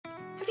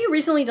Have you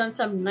recently done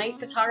some night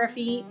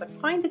photography but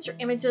find that your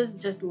images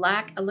just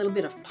lack a little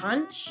bit of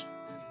punch?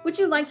 Would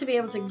you like to be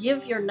able to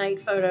give your night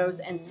photos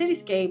and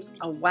cityscapes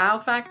a wow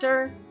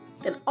factor?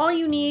 Then all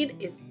you need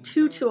is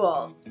two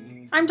tools.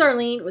 I'm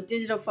Darlene with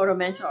Digital Photo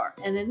Mentor,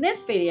 and in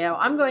this video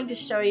I'm going to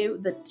show you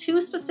the two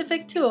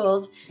specific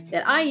tools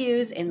that I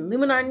use in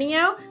Luminar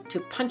Neo to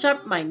punch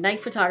up my night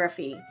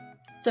photography.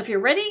 So if you're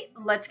ready,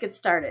 let's get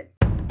started.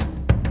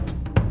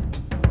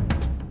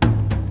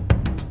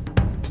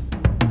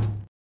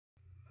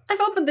 I've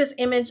opened this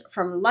image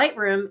from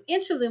Lightroom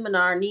into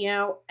Luminar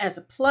Neo as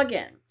a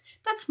plugin.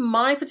 That's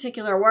my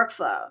particular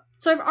workflow.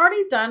 So I've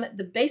already done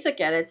the basic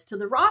edits to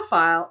the raw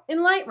file in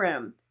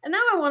Lightroom, and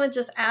now I want to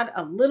just add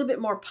a little bit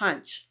more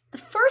punch. The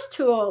first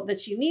tool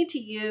that you need to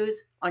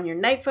use on your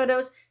night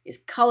photos is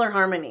color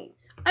harmony.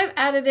 I've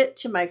added it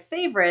to my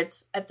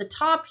favorites at the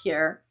top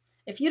here.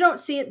 If you don't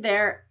see it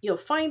there, you'll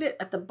find it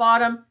at the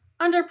bottom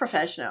under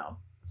professional.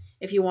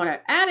 If you want to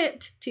add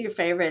it to your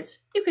favorites,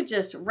 you could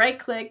just right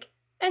click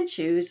and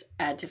choose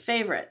Add to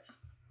Favorites.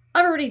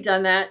 I've already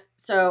done that,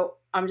 so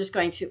I'm just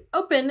going to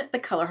open the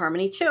Color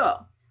Harmony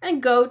tool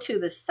and go to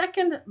the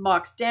second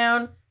box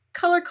down,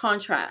 Color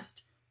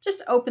Contrast.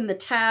 Just open the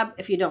tab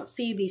if you don't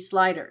see these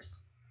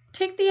sliders.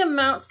 Take the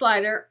amount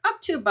slider up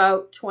to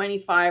about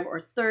 25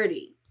 or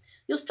 30.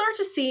 You'll start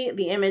to see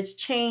the image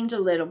change a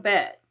little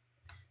bit.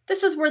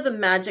 This is where the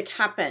magic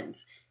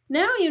happens.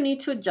 Now you need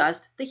to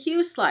adjust the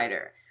hue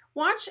slider.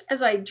 Watch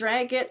as I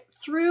drag it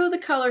through the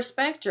color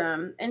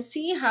spectrum and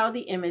see how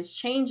the image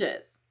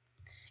changes.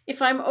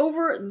 If I'm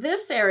over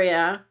this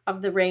area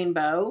of the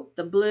rainbow,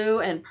 the blue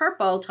and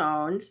purple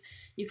tones,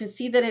 you can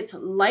see that it's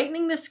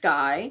lightening the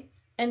sky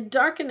and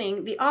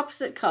darkening the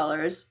opposite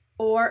colors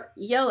or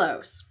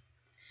yellows.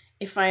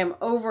 If I am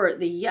over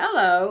the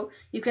yellow,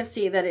 you can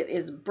see that it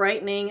is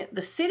brightening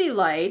the city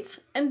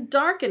lights and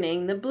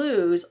darkening the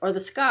blues or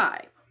the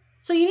sky.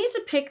 So you need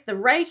to pick the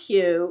right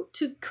hue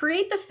to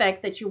create the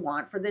effect that you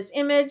want for this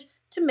image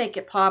to make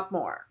it pop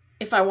more.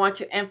 If I want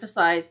to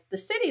emphasize the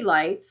city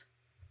lights,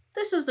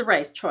 this is the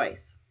right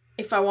choice.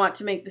 If I want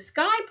to make the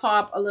sky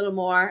pop a little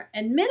more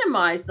and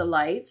minimize the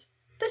lights,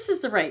 this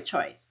is the right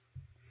choice.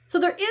 So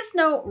there is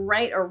no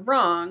right or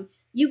wrong,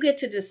 you get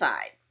to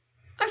decide.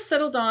 I've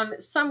settled on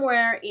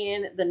somewhere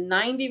in the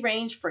 90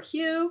 range for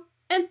hue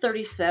and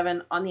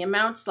 37 on the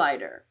amount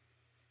slider.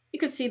 You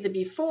can see the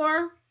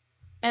before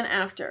and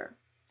after.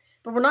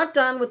 But we're not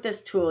done with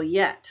this tool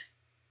yet.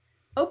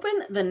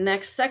 Open the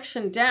next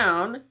section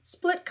down,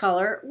 Split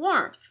Color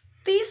Warmth.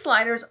 These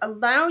sliders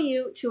allow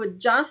you to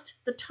adjust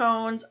the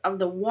tones of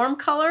the warm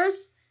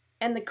colors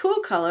and the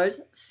cool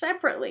colors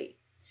separately.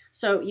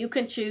 So you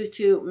can choose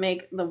to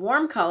make the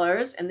warm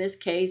colors, in this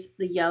case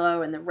the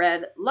yellow and the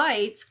red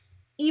lights,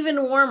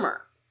 even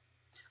warmer.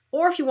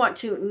 Or if you want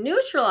to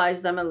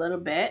neutralize them a little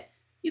bit,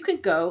 you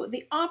could go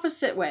the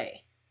opposite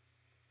way.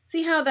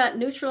 See how that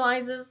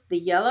neutralizes the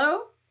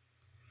yellow?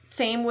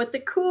 Same with the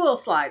cool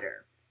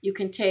slider. You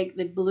can take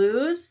the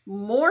blues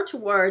more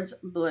towards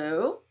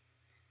blue,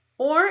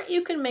 or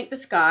you can make the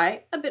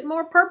sky a bit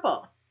more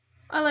purple.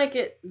 I like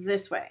it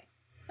this way.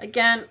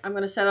 Again, I'm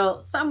going to settle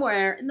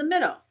somewhere in the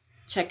middle.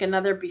 Check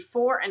another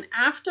before and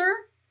after.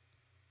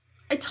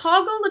 I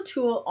toggle the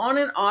tool on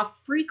and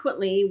off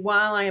frequently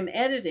while I am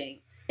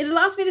editing. It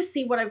allows me to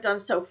see what I've done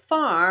so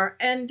far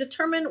and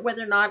determine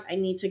whether or not I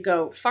need to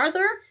go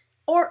farther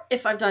or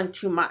if I've done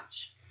too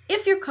much.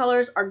 If your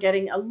colors are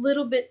getting a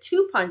little bit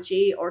too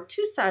punchy or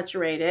too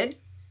saturated,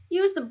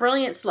 use the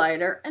Brilliant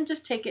slider and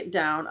just take it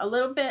down a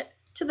little bit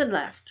to the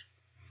left.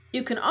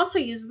 You can also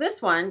use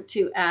this one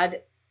to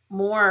add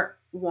more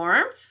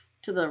warmth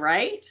to the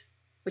right,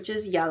 which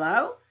is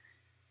yellow,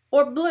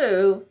 or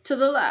blue to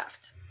the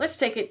left. Let's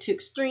take it to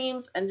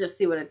extremes and just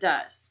see what it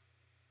does.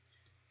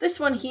 This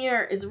one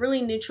here is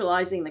really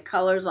neutralizing the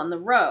colors on the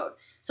road.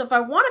 So if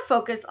I want to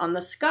focus on the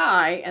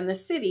sky and the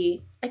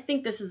city, I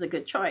think this is a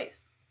good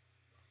choice.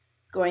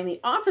 Going the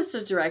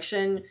opposite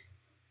direction,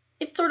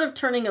 it's sort of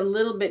turning a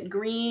little bit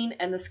green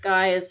and the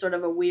sky is sort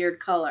of a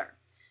weird color.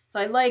 So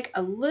I like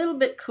a little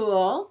bit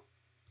cool,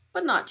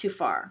 but not too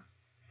far.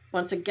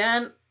 Once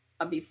again,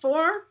 a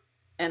before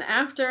and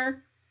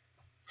after.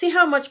 See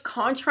how much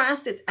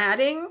contrast it's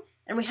adding?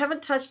 And we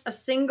haven't touched a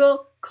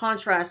single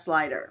contrast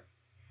slider.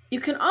 You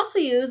can also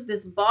use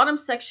this bottom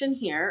section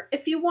here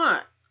if you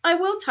want. I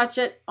will touch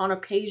it on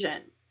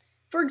occasion.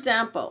 For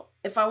example,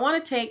 if I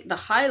want to take the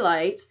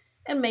highlights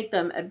and make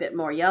them a bit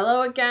more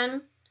yellow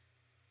again,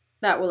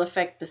 that will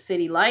affect the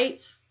city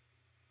lights.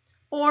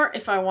 Or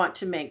if I want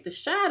to make the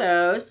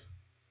shadows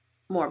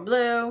more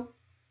blue,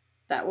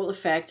 that will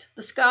affect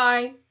the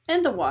sky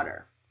and the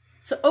water.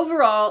 So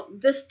overall,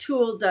 this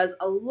tool does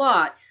a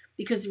lot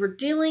because we're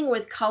dealing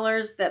with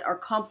colors that are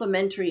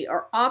complementary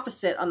or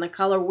opposite on the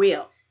color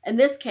wheel. In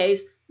this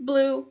case,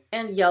 blue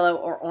and yellow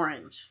or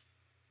orange.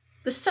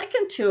 The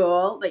second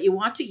tool that you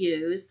want to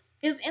use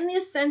is in the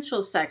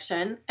Essentials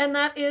section, and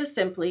that is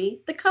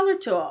simply the Color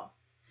tool.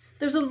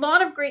 There's a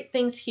lot of great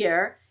things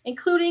here,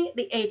 including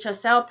the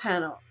HSL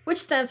panel, which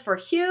stands for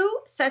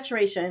Hue,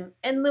 Saturation,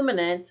 and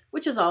Luminance,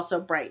 which is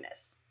also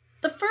brightness.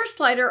 The first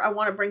slider I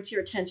want to bring to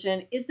your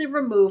attention is the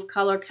Remove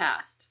Color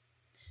Cast.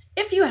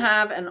 If you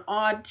have an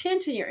odd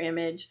tint in your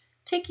image,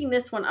 taking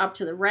this one up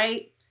to the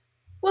right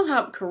will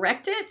help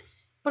correct it,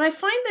 but I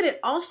find that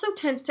it also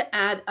tends to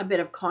add a bit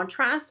of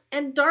contrast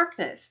and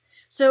darkness.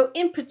 So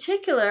in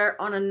particular,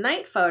 on a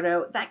night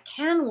photo, that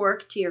can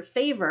work to your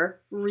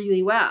favor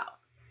really well.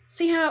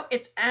 See how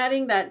it's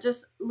adding that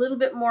just a little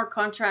bit more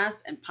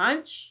contrast and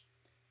punch?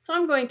 So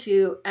I'm going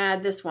to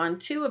add this one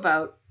to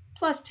about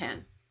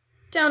 +10.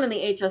 Down in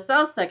the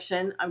HSL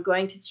section, I'm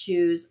going to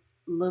choose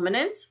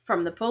Luminance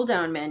from the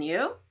pull-down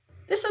menu.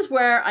 This is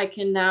where I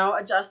can now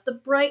adjust the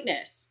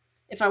brightness.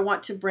 If I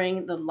want to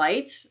bring the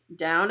lights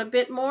down a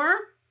bit more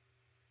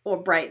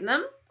or brighten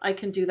them, I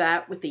can do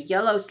that with the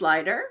yellow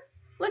slider.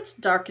 Let's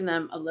darken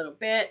them a little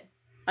bit.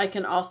 I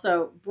can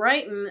also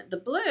brighten the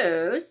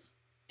blues,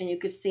 and you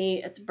can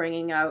see it's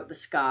bringing out the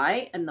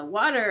sky and the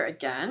water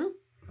again.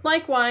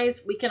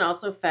 Likewise, we can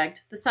also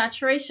affect the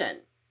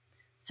saturation.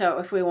 So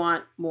if we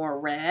want more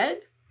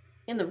red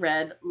in the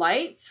red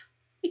lights,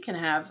 we can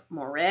have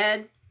more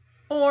red,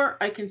 or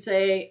I can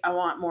say I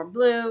want more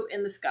blue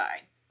in the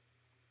sky.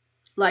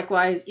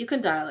 Likewise, you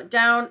can dial it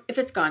down if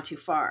it's gone too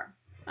far.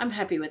 I'm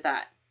happy with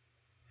that.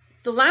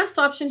 The last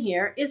option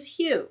here is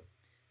hue.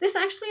 This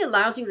actually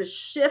allows you to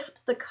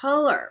shift the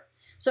color.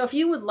 So if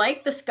you would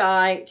like the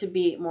sky to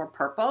be more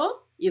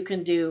purple, you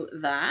can do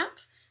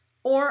that,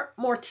 or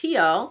more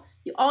teal.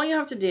 All you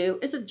have to do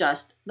is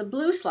adjust the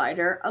blue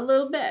slider a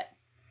little bit.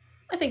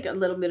 I think a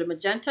little bit of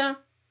magenta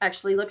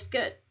actually looks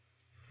good.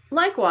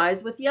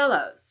 Likewise with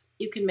yellows,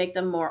 you can make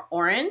them more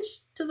orange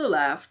to the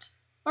left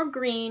or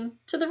green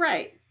to the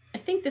right. I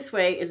think this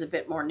way is a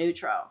bit more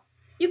neutral.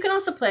 You can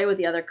also play with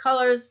the other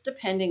colors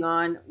depending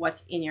on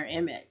what's in your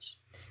image.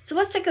 So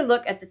let's take a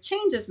look at the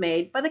changes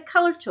made by the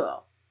color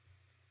tool.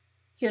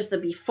 Here's the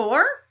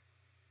before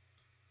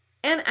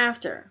and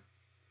after.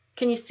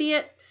 Can you see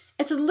it?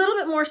 It's a little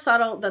bit more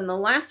subtle than the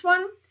last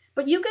one,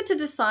 but you get to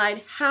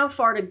decide how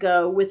far to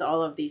go with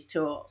all of these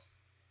tools.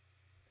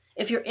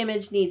 If your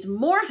image needs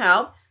more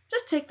help,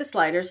 just take the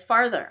sliders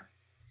farther.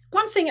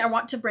 One thing I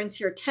want to bring to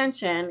your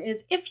attention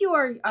is if you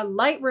are a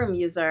Lightroom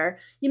user,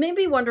 you may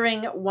be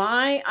wondering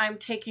why I'm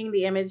taking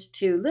the image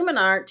to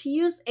Luminar to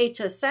use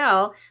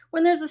HSL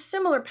when there's a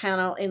similar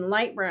panel in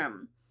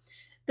Lightroom.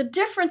 The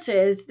difference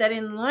is that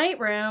in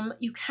Lightroom,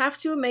 you have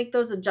to make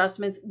those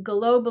adjustments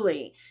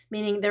globally,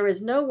 meaning there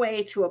is no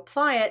way to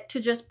apply it to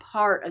just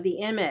part of the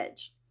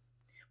image.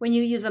 When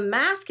you use a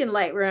mask in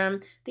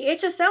Lightroom, the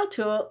HSL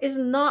tool is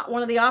not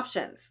one of the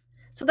options.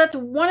 So that's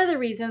one of the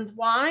reasons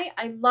why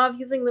I love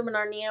using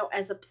Luminar Neo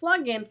as a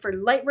plugin for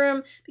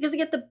Lightroom, because I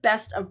get the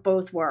best of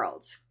both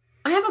worlds.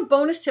 I have a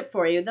bonus tip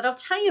for you that I'll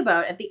tell you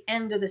about at the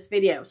end of this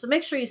video, so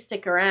make sure you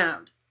stick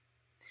around.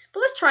 But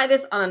let's try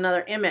this on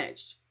another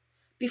image.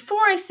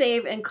 Before I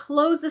save and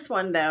close this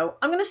one though,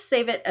 I'm going to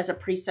save it as a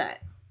preset.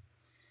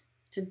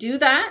 To do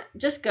that,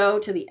 just go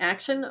to the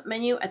action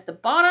menu at the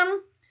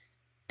bottom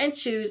and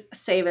choose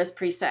Save as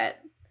Preset.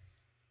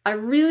 I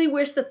really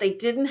wish that they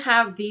didn't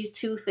have these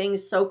two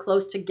things so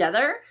close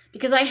together,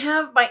 because I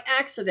have by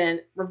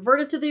accident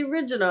reverted to the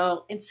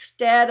original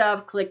instead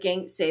of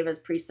clicking Save as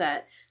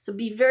Preset. So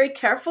be very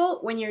careful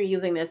when you're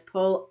using this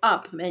pull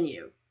up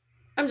menu.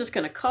 I'm just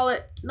going to call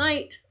it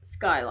Night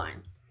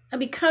Skyline. And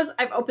because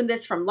I've opened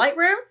this from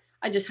Lightroom,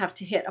 I just have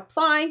to hit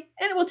apply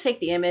and it will take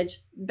the image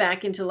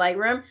back into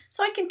Lightroom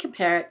so I can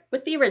compare it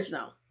with the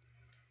original.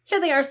 Here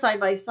they are side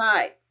by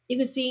side. You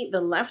can see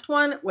the left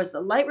one was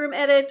the Lightroom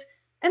edit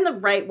and the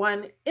right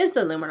one is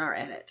the Luminar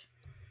edit.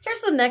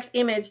 Here's the next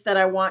image that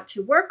I want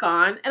to work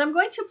on, and I'm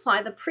going to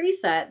apply the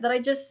preset that I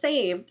just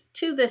saved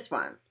to this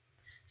one.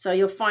 So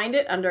you'll find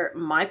it under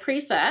My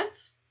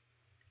Presets,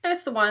 and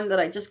it's the one that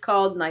I just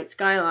called Night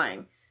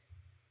Skyline.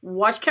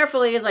 Watch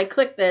carefully as I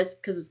click this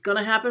because it's going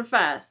to happen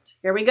fast.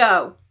 Here we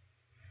go.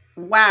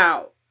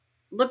 Wow.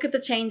 Look at the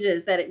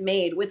changes that it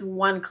made with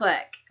one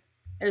click.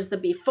 There's the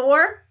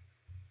before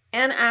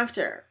and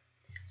after.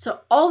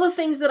 So all the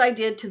things that I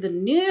did to the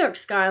New York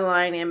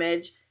skyline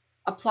image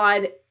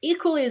applied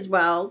equally as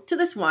well to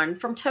this one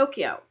from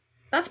Tokyo.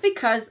 That's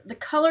because the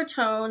color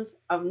tones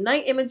of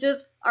night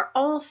images are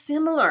all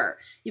similar.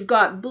 You've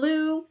got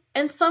blue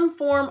and some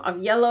form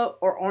of yellow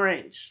or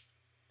orange.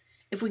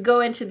 If we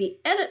go into the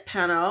edit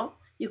panel,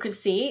 you can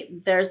see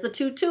there's the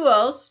two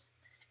tools.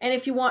 And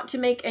if you want to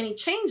make any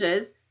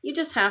changes, you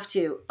just have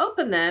to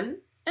open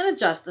them and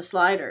adjust the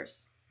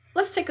sliders.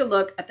 Let's take a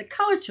look at the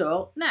color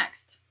tool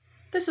next.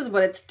 This is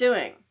what it's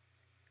doing.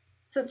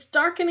 So it's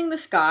darkening the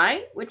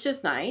sky, which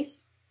is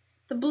nice.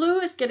 The blue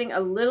is getting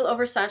a little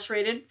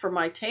oversaturated for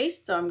my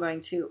taste, so I'm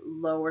going to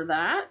lower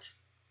that.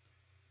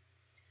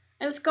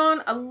 And it's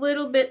gone a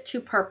little bit too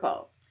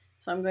purple.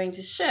 So I'm going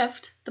to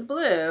shift the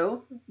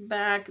blue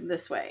back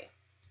this way.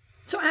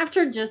 So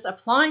after just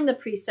applying the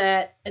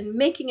preset and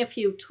making a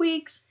few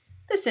tweaks,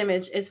 this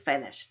image is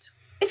finished.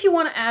 If you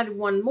want to add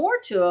one more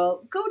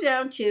tool, go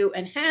down to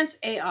Enhance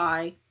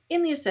AI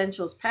in the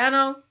Essentials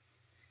panel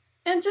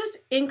and just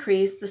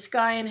increase the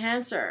sky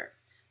enhancer.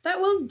 That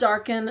will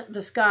darken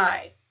the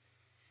sky.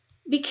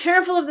 Be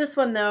careful of this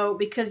one though,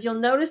 because you'll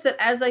notice that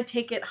as I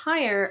take it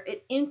higher,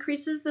 it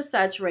increases the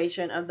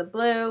saturation of the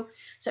blue.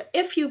 So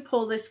if you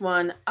pull this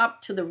one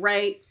up to the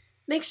right,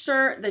 make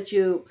sure that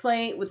you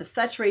play with the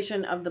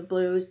saturation of the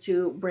blues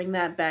to bring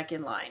that back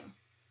in line.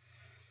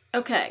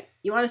 Okay,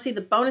 you want to see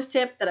the bonus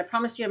tip that I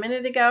promised you a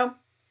minute ago?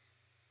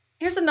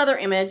 Here's another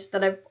image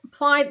that I've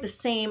applied the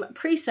same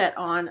preset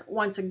on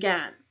once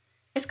again.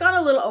 It's gone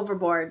a little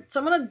overboard, so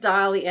I'm going to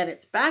dial the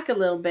edits back a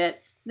little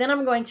bit. Then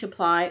I'm going to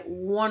apply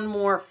one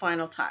more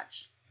final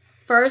touch.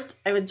 First,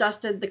 I've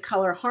adjusted the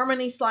color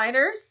harmony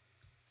sliders,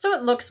 so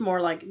it looks more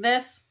like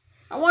this.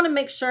 I want to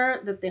make sure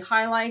that the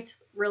highlights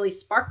really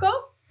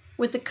sparkle.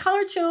 With the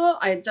color tool,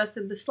 I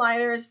adjusted the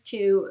sliders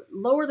to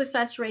lower the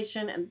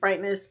saturation and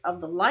brightness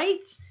of the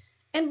lights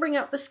and bring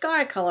out the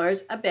sky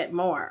colors a bit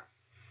more.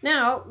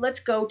 Now, let's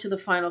go to the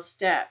final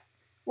step.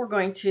 We're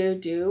going to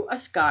do a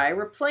sky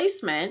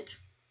replacement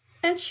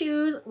and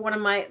choose one of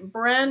my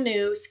brand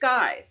new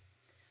skies.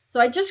 So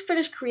I just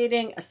finished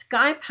creating a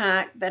sky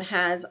pack that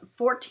has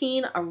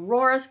 14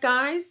 Aurora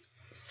skies,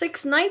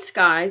 6 night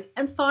skies,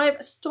 and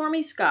 5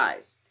 stormy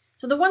skies.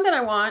 So the one that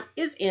I want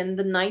is in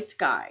the night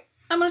sky.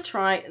 I'm going to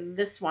try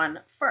this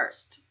one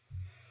first.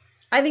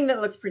 I think that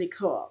looks pretty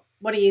cool.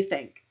 What do you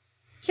think?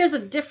 Here's a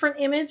different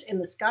image in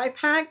the sky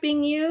pack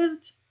being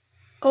used.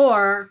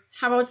 Or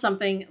how about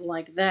something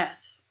like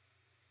this?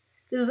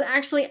 This is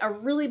actually a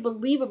really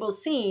believable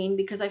scene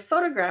because I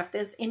photographed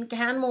this in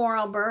Canmore,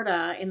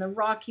 Alberta, in the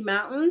Rocky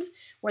Mountains,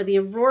 where the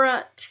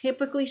aurora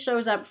typically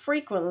shows up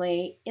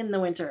frequently in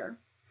the winter.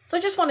 So I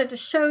just wanted to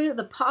show you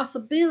the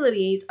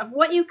possibilities of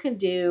what you can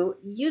do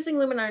using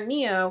Luminar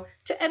Neo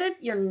to edit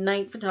your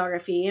night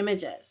photography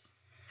images.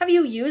 Have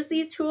you used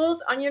these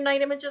tools on your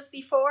night images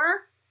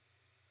before?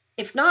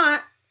 If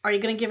not, are you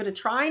going to give it a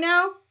try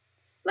now?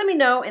 Let me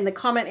know in the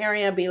comment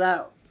area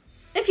below.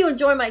 If you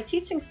enjoy my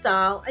teaching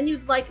style and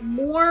you'd like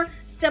more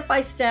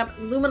step-by-step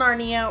Luminar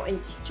Neo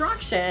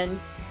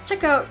instruction,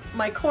 check out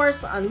my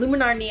course on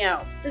Luminar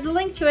Neo. There's a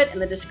link to it in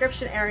the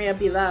description area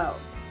below.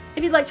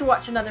 If you'd like to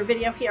watch another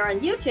video here on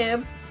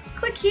YouTube,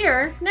 click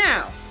here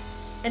now.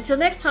 Until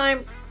next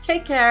time,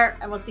 take care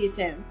and we'll see you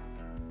soon.